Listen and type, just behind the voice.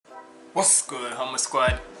What's good, Hummer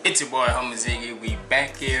Squad? It's your boy HalaCG. We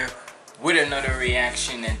back here with another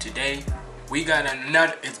reaction, and today we got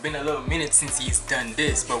another. It's been a little minute since he's done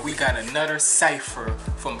this, but we got another cipher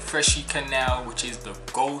from Freshy Kanal, which is the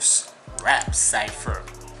Ghost Rap Cipher,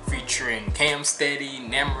 featuring Cam Steady,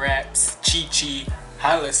 NemRaps, Chi,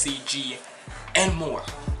 HalaCG, and more.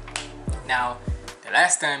 Now, the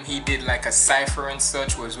last time he did like a cipher and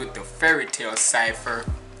such was with the Fairy Tale cipher,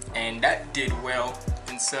 and that did well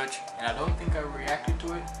and such, and I don't think I reacted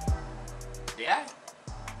to it. Did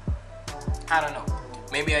I don't know.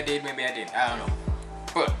 Maybe I did, maybe I didn't. I don't know.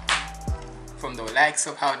 But from the likes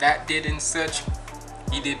of how that did and such,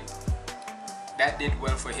 that did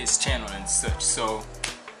well for his channel and such. So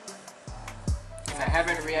if I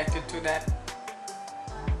haven't reacted to that,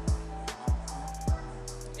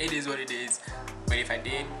 it is what it is. But if I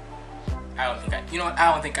did, I don't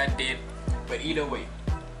think I did. But either way,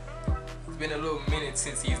 it's been a little minute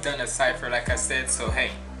since he's done a cipher, like I said. So hey,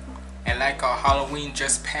 and like our Halloween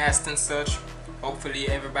just passed and such, hopefully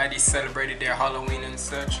everybody celebrated their Halloween and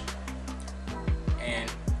such, and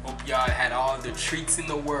hope y'all had all the treats in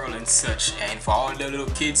the world and such. And for all the little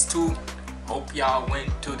kids too, hope y'all went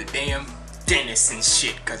to the damn dentist and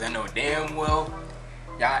shit, cause I know damn well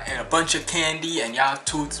y'all ate a bunch of candy and y'all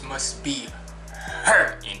tooths must be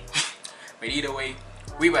hurting. But either way,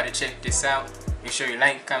 we about to check this out. Make sure you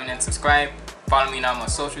like, comment, and subscribe. Follow me on all my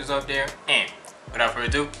socials up there. And without further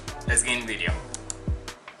ado, let's get in the video.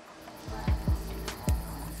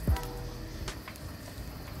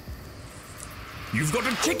 You've got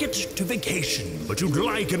a ticket to vacation, but you'd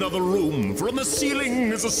like another room, for on the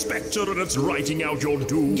ceiling is a spectre and it's writing out your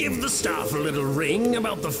doom. Give the staff a little ring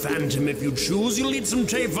about the phantom if you choose. You'll need some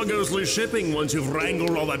tape for ghostly shipping once you've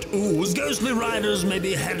wrangled all that ooze. Ghostly riders may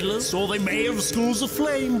be headless, or they may have schools of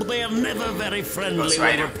flame, but they are never very friendly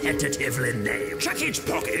or repetitively named. Check each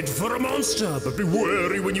pocket for a monster, but be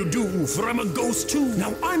wary when you do, for I'm a ghost too.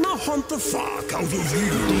 Now I'm a hunt the fuck out of you.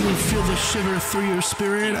 Do you feel the shiver through your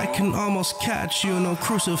spirit? I can almost catch you. No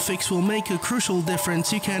crucifix will make a crucial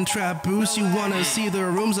difference. You can't trap booze. You wanna see the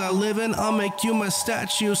rooms I live in? I'll make you my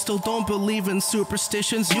statue. Still don't believe in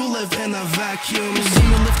superstitions. You live in a vacuum. See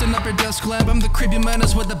me lifting up your desk lamp. I'm the creepy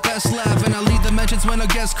menace with the best laugh, and I lead the mentions when I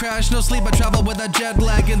guest crash. No sleep, I travel with a jet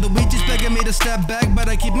lag, and the Ouija's begging me to step back, but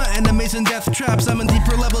I keep my enemies in death traps. I'm in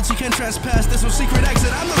deeper levels you can't trespass. There's no secret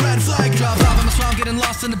exit. I'm the red flag. Drop off, I'm a strong, getting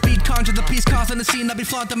lost in the beat. Conjure the peace, causing the scene. I'll be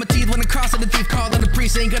flaunting my teeth when I cross the thief. Calling the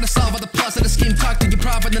priest, ain't gonna solve all the plus of the scheme. Talk to your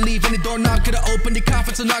prophet and leave any doorknob. Could've opened your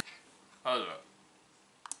coffins and knocked. Hold up.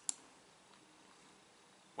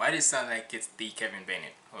 Why does it sound like it's the Kevin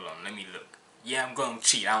Bennett? Hold on, let me look. Yeah, I'm gonna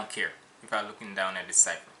cheat. I don't care if I'm looking down at this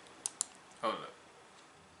cipher. Hold up.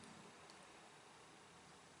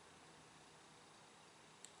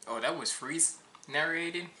 Oh, that was Freeze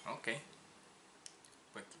narrated? Okay.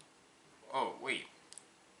 But, oh, wait.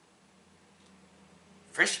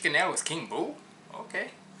 Freshy Kanal was King Boo?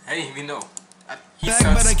 Okay. I didn't even know.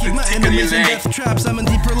 But I keep my enemies in death traps. I'm in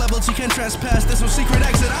deeper levels you can't trespass. There's no secret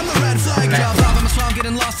exit. I'm the red flag. Drop off, I'm a strong,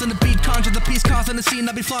 getting lost in the beat. Conjure the peace, causing the scene.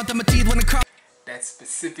 I'll be flaunting my teeth when I cross. That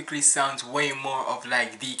specifically sounds way more of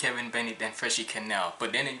like the Kevin Bennett than Freshy Kanal.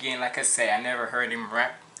 But then again, like I say, I never heard him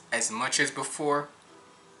rap as much as before,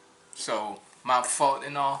 so my fault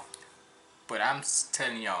and all. But I'm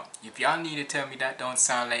telling y'all, if y'all need to tell me that don't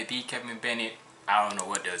sound like the Kevin Bennett, I don't know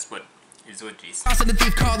what does, but it's what it is. The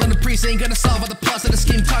thief, calling the priest, ain't gonna solve all the plus of the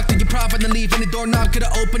scheme. Talk to your prophet and leave any doorknob.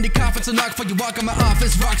 Could've opened your coffins and knocked for you walk in my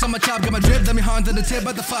office. Rocks on my top, got my drip, then me haunting the tip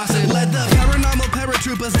of the faucet. Led the paranormal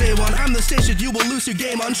paratroopers day one. I'm the station you will lose your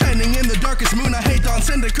game on. Shining in the darkest moon I hate on.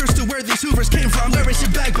 Send a curse to where these hoovers came from. There is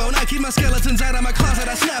your backbone. I keep my skeletons out of my closet.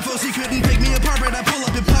 I snap foes, you couldn't pick me apart, but I pull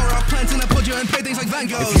up your power off plants and I put you in paintings like Van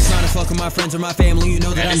Gogh. If you're trying to fuck with my friends or my family, you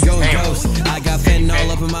know that I'm going ghost. I got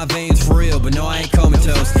fentanyl up in my veins for real, but no, I ain't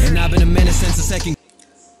comatose. And I've been a menace since the second.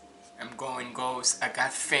 I'm going ghost. I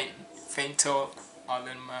got fentanyl all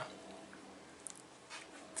in my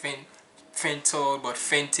fentanyl, but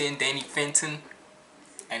Fenton, Danny Fenton,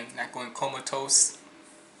 and not going comatose.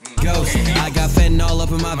 Ghost. I got fentanyl up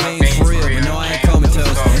in my veins for real, but no, I ain't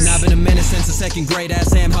comatose. And I've been a menace since the second grade. Ask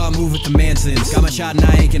Sam how I move with the Mansons. Got my shot and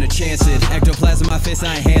I ain't gonna chance it. Ectoplasm in my fist,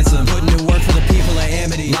 I ain't handsome. Putting in work for the people of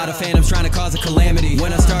Amity. Lot of phantoms trying to cause a calamity.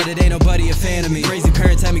 When I started, ain't nobody a fan of me. Crazy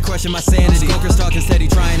parents had me question my sanity. Smokers talking steady,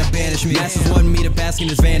 trying to banish me. Masters wanting me to bask in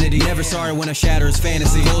his vanity. Never sorry when I shatter his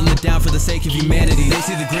fantasy. Holding it down for the sake of humanity. They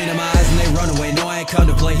see the green in my eyes and they run away. No, I ain't come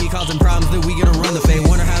to play. He causing problems that we gonna run the fade.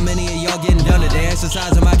 Wonder how many of y'all getting done today.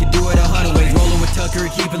 Exercise them, I could do it 100 ways. Rolling with Tucker,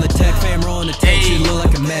 keeping the tech. Fam rolling the tech, shit look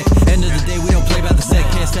like a mech. End of the day, we don't play by the sec.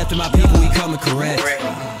 Can't step to my people, we coming correct.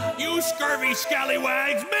 You You scurvy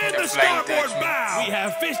scallywags, man The the flying starboard Dutchman. bow. We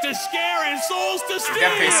have fish to scare and souls to steal.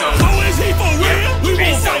 Peso. Oh, is he for real? Yeah, We won't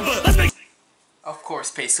Peso. fight, but let's make Of course,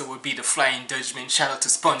 Peso would be the Flying Dutchman. Shout out to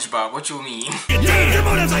SpongeBob. What you mean? it done. Your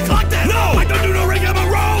motives, I clocked that. No, I don't do no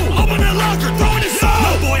rigmarole. Open that locker, throw in his soul.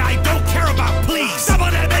 No, boy, I don't care about please. Stop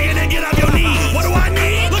on that begging and get off your knees. What do I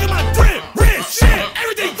need? Look at my drip, wrist, shit,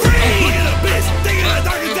 everything green. Look at the bitch, thinking of the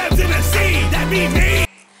darkest depths in the sea. That be me.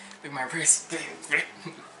 Look at my wrist.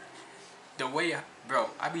 The way, bro,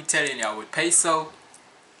 I be telling y'all with Peso,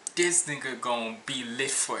 this nigga gon' be lit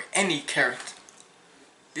for any character.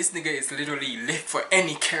 This nigga is literally lit for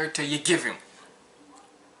any character you give him.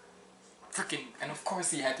 Freaking, and of course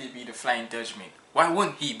he had to be the Flying Dutchman. Why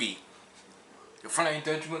wouldn't he be? The Flying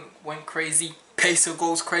Dutchman went crazy, Peso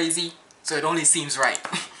goes crazy, so it only seems right.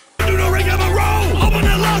 Do no rigmarole. Open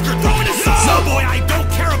that locker, throw in his soul. No, boy, I don't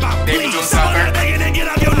care about David please. Jones Stop on soccer. that begging and get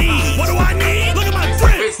off your knees. What do I need? Look at my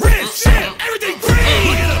drip, wrist, shit, everything green.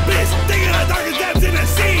 Look at the bitch, thinking of the darkest depths in the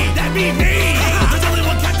sea. That be me. There's only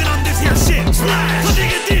one captain on this here ship. Splash. Look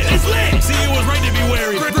at this, it's lit. See, it was right to be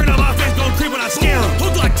wary. Grin on my face, gon' creep when I scare him.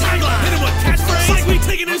 Hook like tagline, hit him with catchphrase. Like we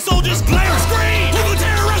taking his soldiers, glare, scream. Who gon'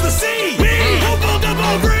 terrorize the sea? Me. Who pulled up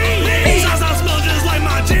on green? Me. Shots I smell just like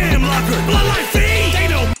my jam locker. Blood like feet. They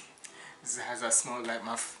know. As I smell like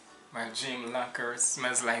my gym locker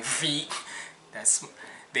smells like feet. That's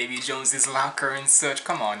Baby Jones's locker and such.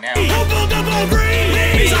 Come on now. Who pulled up on green?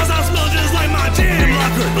 Me. Shots I smell just like my jam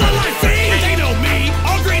locker. Blood like feet. They know me.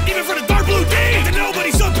 All green even for the dark blue team. And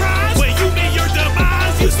nobody's surprised when you meet your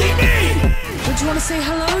demise. You see me. Would you wanna say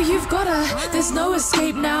hello? You've gotta. There's no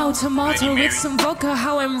escape now. Tomato with some vodka.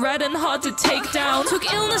 How I'm red and hard to take down. Took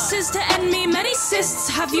illnesses to end me. Many cysts.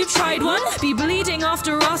 Have you tried one? Be bleeding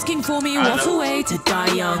after asking for me. What a way to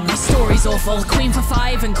die young. My story's awful. Queen for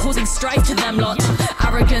 5 and causing strife to them lot.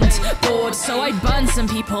 Arrogant, bored, so I burn some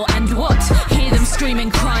people. And what? Hear them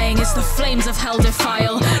screaming, crying. It's the flames of hell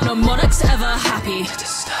defile. No monarch's ever happy.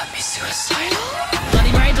 Disturb me suicidal.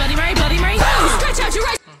 Bloody Mary, Bloody Mary, Bloody Mary. Oh, stretch out your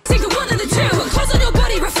right. Take the one and the two. Close on your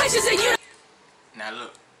body, reflections in you. Now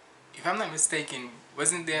look, if I'm not mistaken,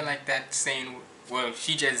 wasn't there like that saying, well,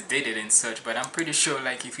 she just did it and such, but I'm pretty sure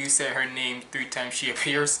like if you say her name 3 times she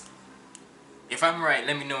appears. If I'm right,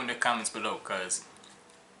 let me know in the comments below, cause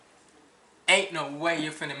ain't no way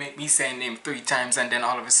you're finna make me say her name 3 times and then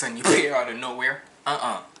all of a sudden you appear out of nowhere.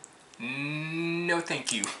 No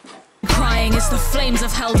thank you. Crying is the flames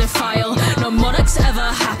of hell defile. No monarch's ever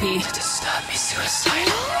happy. Disturb me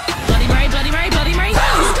suicidal. Bloody Mary, Bloody Mary, Bloody Mary.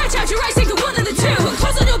 Oh, stretch out your eyes, take the one and the two.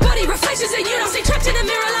 Close on your body, reflections in you. Now stay trapped in a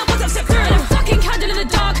mirror lamp once I've stepped through it. A fucking candle in the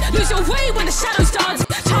dark. Lose your way when the shadows dance.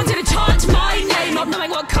 Chanting and chant my name, not knowing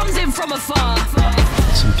what comes in from afar.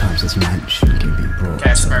 Sometimes this mansion can be brought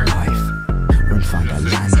Casper. to life. Run find a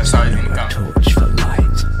That's how it lantern or can a come. torch for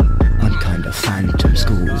light. One kind of phantom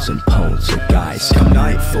schools and poltergeist. Come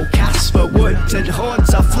nightfall, Casper woods and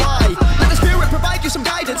haunts a fly. Let the spirit provide you some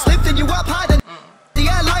guidance, lifting you up higher than the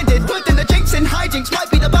airline did. Putting the jinx and hijinks might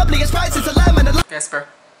be the bubbliest prices a lemon and Casper.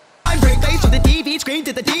 I bring bass from the TV screen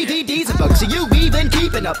to the DVDs and books. Are you even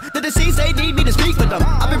keeping up? The deceased, they need me to speak for them.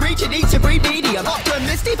 I've been reaching each and every medium.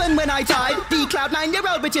 Optimist even when I died. The cloud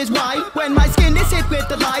 9-year-old, which is why when my skin is hit with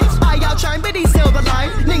the lights, I outshine with these silver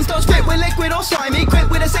linings. Don't spit with liquid or slimy. Grip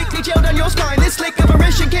with a sickly chill down your spine. This slick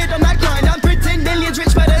apparition kid on that grind. I'm printing millions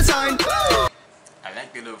rich by design. I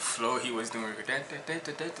like the little flow he was doing.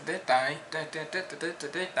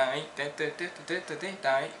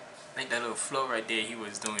 Like that little flow right there he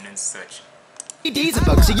was doing and such. DVDs and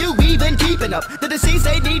books, are you even keeping up? The deceased,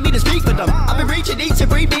 they need me to speak for them. I've been reaching each and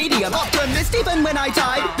every medium. Optimist even when I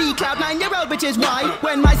died. The cloud 9-year-old, which is why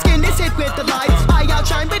when my skin is hit with the lights, I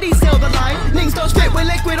outshine with these silver linings. Don't spit with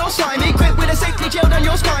liquid or slimy. Grip with a sickly chill down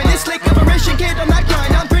your spine. This slick apparition kid on that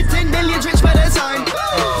grind. I'm printing millions rich by design.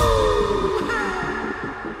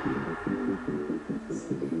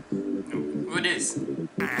 Who it is?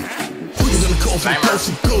 From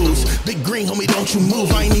person goose. Big green homie, don't you move.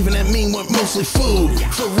 I ain't even that mean, want mostly food.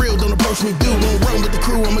 For real, don't approach me, dude. Won't run with the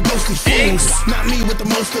crew, I'm a ghostly fool. Not me with the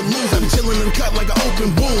most to lose. I'm chillin' and cut like an open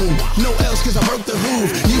wound. No else cause I broke the hoof.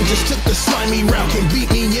 You just took the slimy route. Can beat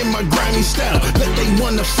me in my grimy style. Bet they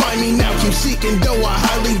wanna find me now. Keep seeking though I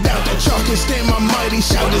highly doubt that y'all can stand my mighty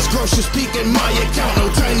shout. This grocer's peeking my account. No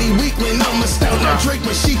tiny weakling, I'm a stout. Not Drake,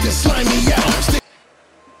 but she can slime me out.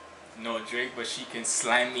 No Drake, but she can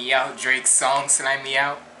slime me out. Drake's song, slime me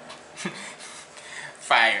out.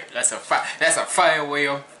 Fire. That's a fire way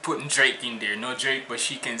of putting Drake in there. No Drake, but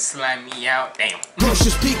she can slime me out. Damn.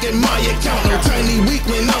 Grocer's peeking my account. No tiny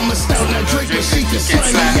weakling, I'm a stout. Now Drake, but she can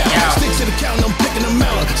slime me out. Stick to the count, I'm picking them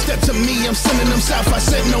out. Step to me, I'm sending them south. I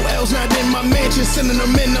said no L's, not in my mansion, sending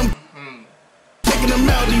them in them. them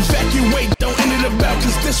out. Evacuate, don't end it about,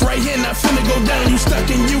 cause this right here not finna go down. You stuck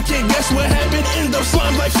and you can't guess what happened. End up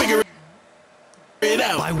slime like figure it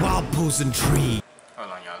out. By wild pools and trees.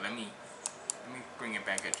 Hold on, y'all. Let me bring it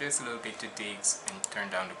back up just a little bit to digs and turn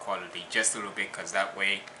down the quality just a little bit, cause that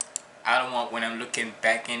way I don't want, when I'm looking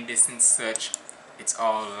back in this and such, it's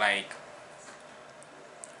all like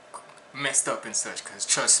messed up and such. Cause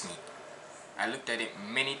trust me, I looked at it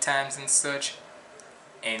many times and such,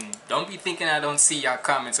 and don't be thinking I don't see y'all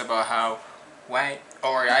comments about how I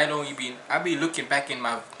be looking back in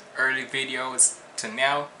my early videos to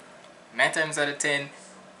now. 9 times out of 10,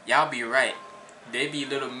 y'all be right. There be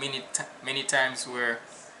little many times where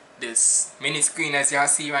this mini screen, as y'all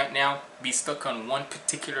see right now, be stuck on one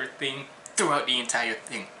particular thing throughout the entire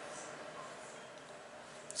thing.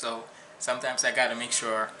 So sometimes I gotta make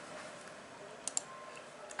sure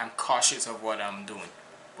I'm cautious of what I'm doing.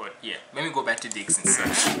 But yeah, let me go back to digs and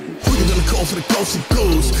such. Who you gonna call for the coast and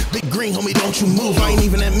goes? Big green homie, don't you move. I ain't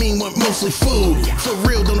even that mean, want mostly food. For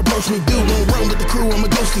real, don't approach me, dude. Won't run with the crew, I'm a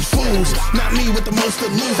ghostly fools. Not me with the most to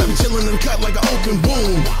lose. I'm chillin' and cut like an open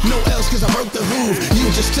wound. No else, cause I broke the hoof. You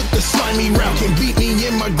just took the slimy route. Can beat me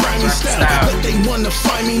in my grimy style. But they wanna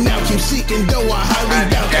find me now. Keep seeking, though I highly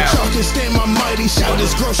doubt that y'all can stand my mighty shout.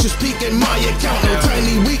 This grocer's peeking my account. No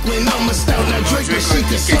tiny weakling, I'm a stout. Now Drake, but she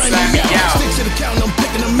can slime me out. Stick to the count, I'm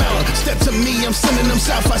picking them out. Step to me, I'm sending them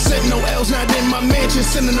south. I said no L's, not in my mansion.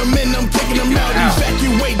 Sending them in, I'm kicking them out.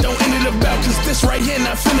 Evacuate, don't end it about, cause this right here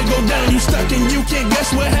not finna go down. You stuck and you can't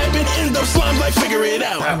guess what happened. End up slime like figure it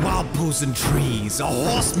out. By wild pools and trees, a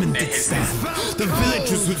horseman did stand. The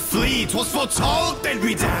villagers would flee, 'twas foretold they'd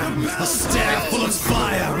be damned. A stair full of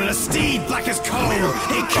fire and a steed black as coal.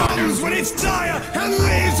 It comes when it's dire and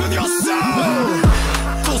leaves with your soul.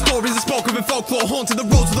 Full stories are spoken in folklore, haunting the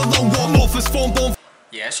roads of the lone war. Morphous form born.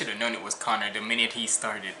 Yeah, I should have known it was Connor the minute he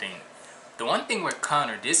started thing. The one thing with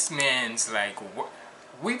Connor, this man's like,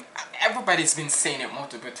 everybody's been saying it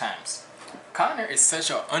multiple times. Connor is such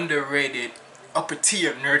an underrated, upper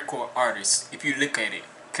tier nerdcore artist if you look at it,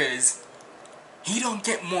 cause he don't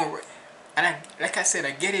get more. And like I said,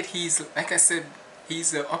 I get it. He's an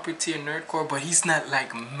upper tier nerdcore, but he's not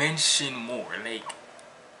like mentioned more. Like,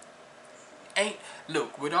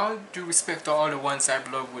 look, with all due respect to all the ones I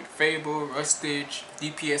blog with Fable, Rustage,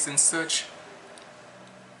 DPS and such,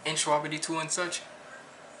 and Schwabity 2 and such,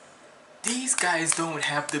 these guys don't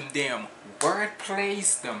have them damn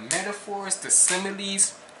wordplays, the metaphors, the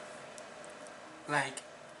similes. Like,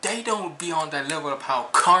 they don't be on that level of how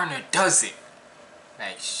Connor does it.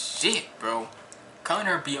 Like, shit, bro.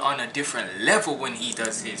 Connor be on a different level when he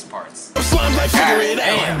does his parts.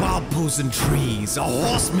 By wild pools and trees, a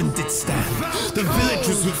horseman did stand. The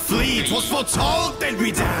villagers would flee, 'twas foretold they'd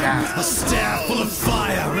be damned. A stair full of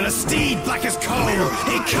fire and a steed black as coal.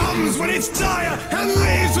 It comes when it's dire and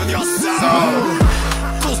leaves with your soul.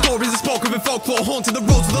 Full stories are spoken in folklore, haunting the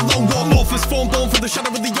roads of the lone war. Morphous form born from the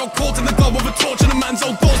shadow of the yoke, caught in the glow of a torch in a man's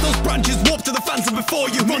old thoughts. Those branches warped to the fans of before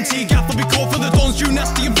you. Run to your gap or be caught for the dawn's due.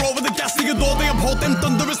 Nasty and raw with the ghastly adore. They uphold them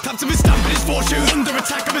thunderous taps of his stamp and his fortune. Under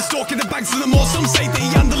attack of his stalking the banks of the moor. Some say that he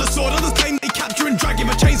handle a sword, others claim they capture and drag him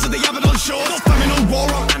a chain so they have it on shore. No famine or war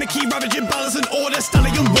or anarchy, ravaging balance and order.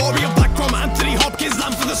 Stallion warrior, Black Chrome, Anthony Hopkins,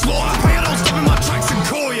 lamb for the slaughter. Pray I don't stop in my tracks and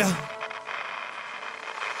call ya.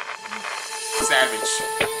 Savage.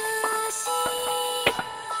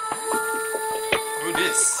 Who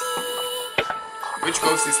this? Which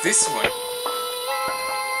ghost is this one?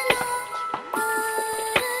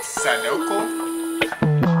 Sadoko?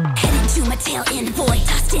 Heading to my tail end void,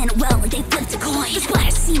 tossed in a well and they flipped a coin. The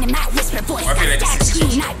splatter scene in my whisper voice. Okay, That's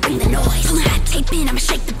green, I bring the noise. Pull that tape in, I'ma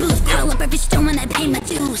shake the booth. Curl up every stone and I pay my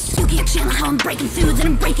dues. You can't channel how I'm breaking through, then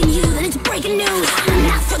I'm breaking you, then it's breaking news. I'm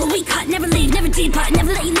not for the weak heart, never leave, never depart,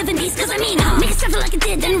 never let you live in peace, cause I mean, make it suffer like it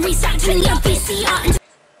did, then restart, turning up VCR.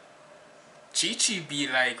 Chi-Chi be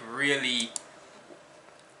like really,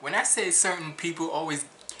 when I say certain people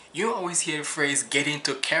you always hear the phrase get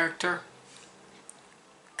into character.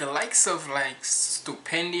 The likes of like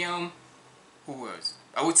Stupendium, who else?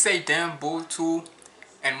 I would say Dan Bull too,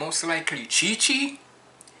 and most likely Chi-Chi.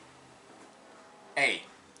 Hey,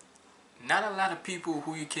 not a lot of people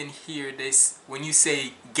who you can hear this when you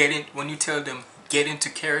say when you tell them get into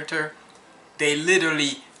character, they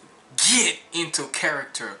literally get into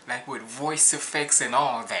character, like with voice effects and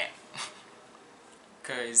all that.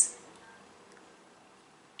 Cause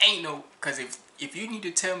if you need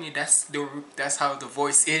to tell me that's how the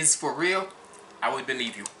voice is for real, I would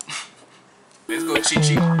believe you. Let's go,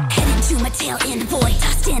 Chi-Chi. Headed to my tail in the void.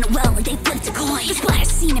 Tossed in a well and they flipped a coin. The splash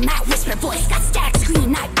scene in my whisper voice. Got stacked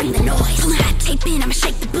screen, I bring the noise. Don't have tape in, I'ma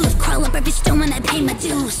shake the booth. Crawl up every stone when I pay my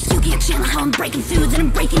dues. You can't channel how I'm breaking through. Then I'm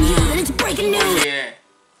breaking you, then it's breaking news. Yeah,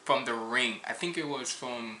 from The Ring. I think it was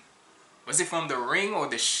from... Was it from The Ring or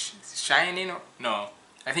The Shining? No,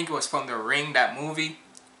 I think it was from The Ring, that movie.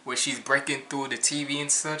 Where she's breaking through the TV and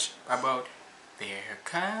such. About, they're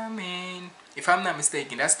coming. If I'm not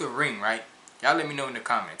mistaken, that's The Ring, right? Y'all let me know in the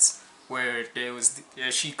comments. Where there was,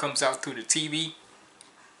 she comes out through the TV.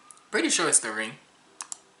 Pretty sure it's The Ring.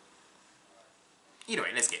 Either way,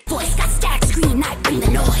 let's get it. Voice got stacked screen, I bring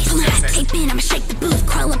the noise. Don't have tape in, I'ma shake the booth.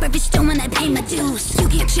 Crawl up every stone when I pay my dues. You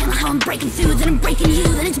can't channel how I'm breaking through. Then I'm breaking you,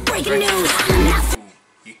 then it's breaking news.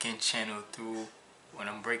 You can channel through when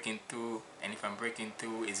I'm breaking through. And if I'm breaking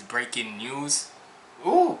through, it's breaking news.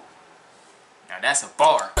 Ooh. Now that's a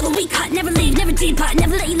bar. The weak hot, never leave, never depart,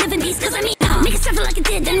 never let you live in peace. Cause I mean, make it suffer like it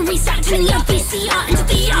did, then restart. Turning your VCR into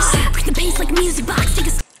VR. Break the bass like a music box. Take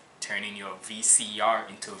a turning your VCR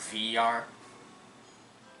into VR.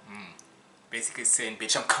 Basically saying,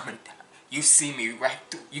 bitch, I'm coming down. You see me right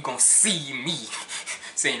through. You gon' see me.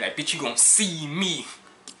 Saying like, bitch, you gon' see me.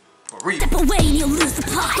 For real. Step away and you'll lose the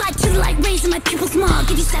plot. Light to the light, raising my pupils small.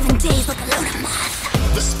 Give you 7 days like a load of moth.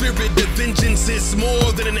 The spirit of vengeance is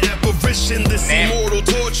more than an apparition. This immortal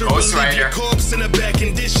torture will leave your corpse in a bad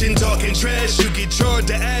condition. Talking trash, you get charred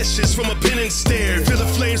to ashes from a pin and stare. Feel the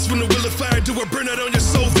flames from the will of fire, do a burnout on your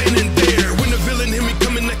soul then and there. When the villain hear me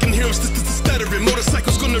coming, I can hear him stuttering.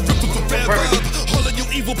 Motorcycles gonna rip up a bad vibe. All of you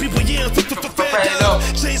evil people, yeah, I'm fat up.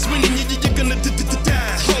 Chain swinging, you're gonna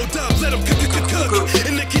die. Hold up, let them cook.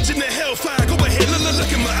 In the kitchen, the hellfire. Go ahead,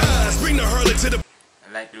 look in my eyes. Bring the harlot to the...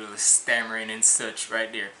 I like the little stammering and such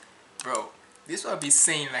right there. Bro, this is what I be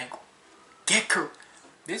saying, like,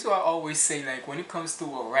 this is what I always say, like, when it comes to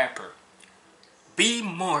a rapper, be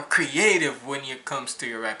more creative when it comes to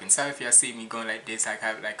your rapping. Sorry if y'all see me going like this, I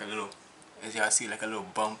have like a little, as y'all see, like a little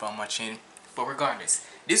bump on my chin. But regardless,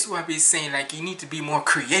 this is what I be saying, like, you need to be more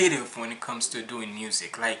creative when it comes to doing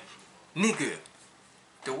music. Like, nigga,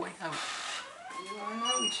 the way I'm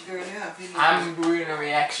doing a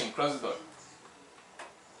reaction. Close the door.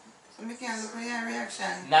 We can't look at your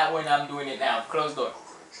reaction. Not when I'm doing it now. Close the door.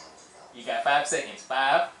 You got 5 seconds.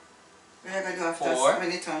 5. We're going to do after 4.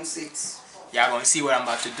 when it turns 6. Y'all gonna see what I'm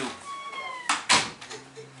about to do.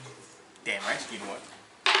 Damn right. You know what?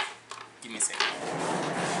 Give me a second.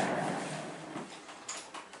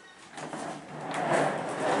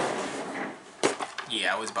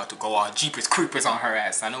 Yeah, I was about to go all Jeepers Creepers on her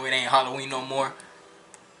ass. I know it ain't Halloween no more,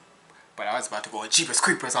 but I was about to go all Jeepers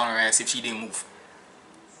Creepers on her ass if she didn't move.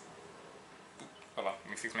 Hold on,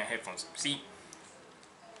 let me fix my headphones. See?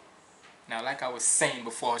 Now, like I was saying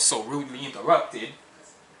before, so rudely interrupted,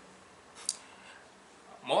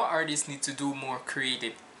 more artists need to do more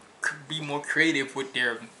creative, be more creative with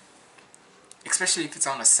their, especially if it's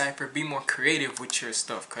on a cypher, be more creative with your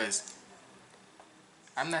stuff, because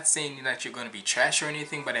I'm not saying that you're going to be trash or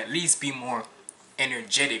anything, but at least be more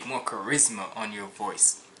energetic, more charisma on your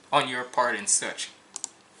voice, on your part and such.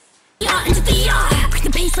 Into VR. Break the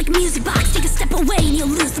bass like a music box. Take a step away and you'll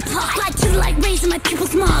lose the plot. Light to the light, raising my pupils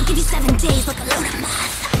small. Give you 7 days like a load of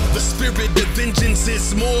moth. The spirit of vengeance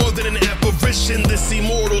is more than an apparition. This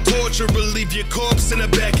immortal torture will leave your corpse in a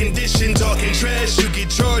bad condition. Talking trash, you get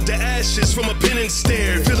charred to ashes from a pin and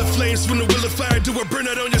stare. Feel the flames from the will of fire, do a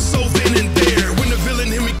burnout on your soul then and there. When the villain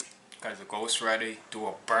hear me, because the ghostwriter do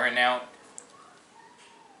a burnout.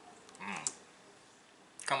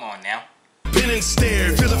 Come on now. Pin and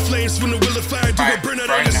stare. Feel the flames from the will of fire, do a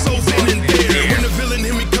burnout on your soul then and there. When the villain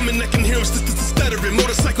hear me coming, I can hear him stuttering.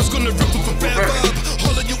 Motorcycles gonna rip up a bad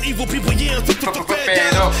vibe. All of you evil people, yeah, I'm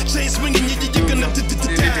fat up. Chain swinging, you're gonna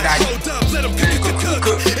die. Hold up, let them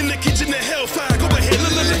cook. In the kitchen, the hellfire. Go ahead,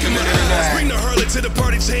 look in my eyes. Bring the harlot to the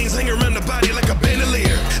party, chains hang around the body like a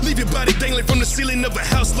bandolier. Leave your body dangling from the ceiling of a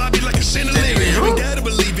house lobby like a chandelier. You ain't gotta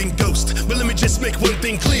believe in ghosts, but let me just make one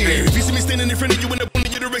thing clear. If you see me standing in front of you and up on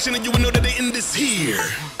your direction, and you will know that they in this here.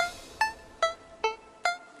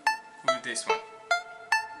 Who's this one?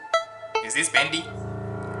 Is this Bendy?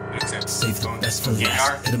 Save the best for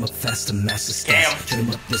last. Hit him up fast to master stats. Hit him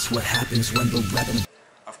up, this what happens when the weapon.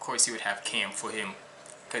 Of course he would have Cam for him.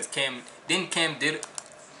 Because Cam did,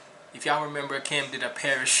 if y'all remember, Cam did a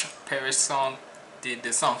Parish song. Did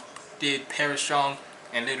Parish song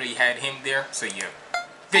and literally had him there. So yeah,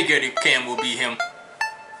 figured if Cam will be him.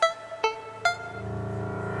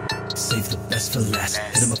 Save the best for last.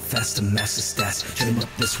 Hit him up fast to master stats. Hit him up,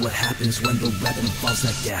 this what happens when the weapon involves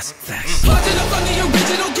that gas. Facts. Watching up on the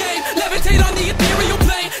original game. Levitate on the ethereal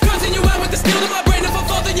plane. Continue out with the steel in my brain. If I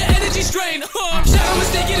fall, then your energy strain.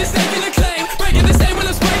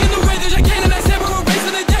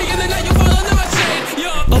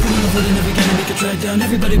 down.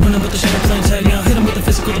 Everybody running with the shadow playing tag now. Hit him with the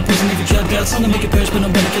physical, the poison, leave you trapped out. Song to make it perish, but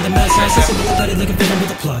I'm ready for the mass size. Sexy with the patty, looking feeling with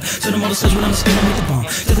the plot. Turn them all to sludge when I'm skinning with the bomb.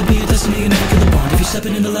 Death will be your destiny, you never kill the bond. If you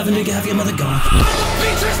stepping in the lavender, you have your mother gone.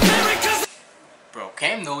 Bro,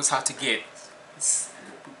 Cam knows how to get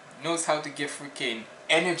freaking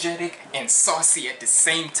energetic and saucy at the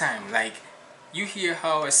same time. Like, you hear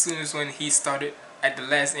how as soon as when he started at the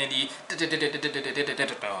last end, he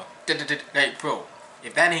like, bro,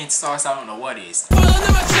 if that ain't sauce, I don't know what is. Open the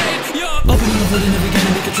hood and every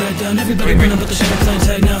game, make it drag down. Everybody running with the shadow playing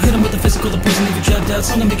tag now. Hit him with the physical, the poison, leave you trapped out.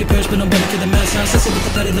 Song to make it perish, but I'm ready for the mass size. Sexy with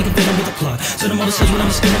the patty, looking feeling with the plot. Turn them all to sludge when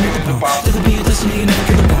I'm skinning with the bomb. Death will be your destiny, you never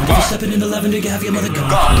kill the bond. If you stepping in the lavender, you have your mother gone.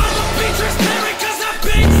 Gone. Be transparent, cause I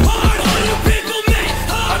been hard on you people, man.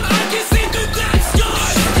 Hard, I can see through that scar.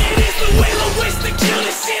 It is the way to waste the kill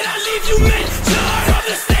this shit. I leave you men jarred. From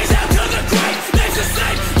the stage out to the grave, names the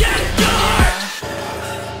same, yeah, guard.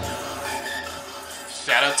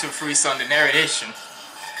 Shout out to Freeze on the narration.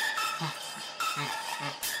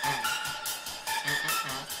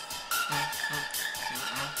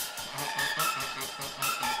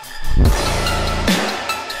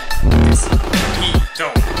 This beat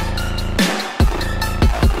though.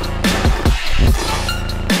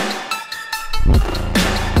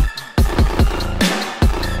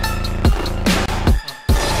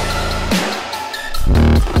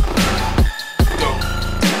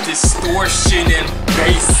 Distortion and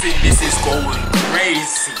bassing, this is going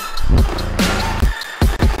crazy.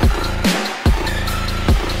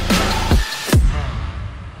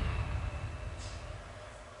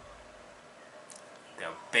 The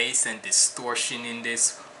bass and distortion in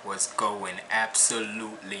this was going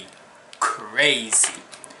absolutely crazy.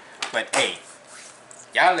 But hey,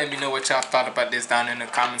 y'all let me know what y'all thought about this down in the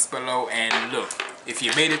comments below. And look, if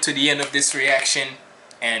you made it to the end of this reaction,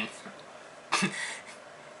 and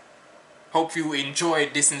hope you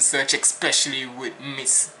enjoyed this and such, especially with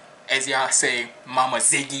Miss, as y'all say, Mama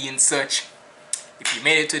Ziggy and such. If you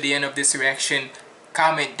made it to the end of this reaction,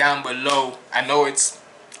 comment down below. I know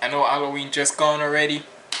Halloween just gone already,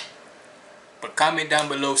 but comment down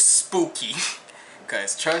below spooky,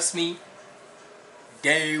 cause trust me,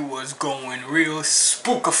 they was going real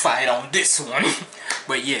spookified on this one.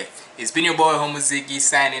 But yeah, it's been your boy Homo Ziggy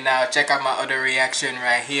signing out. Check out my other reaction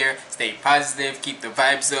right here. Stay positive, keep the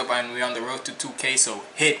vibes up, and we're on the road to 2K, so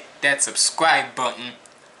hit that subscribe button.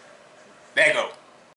 There you go.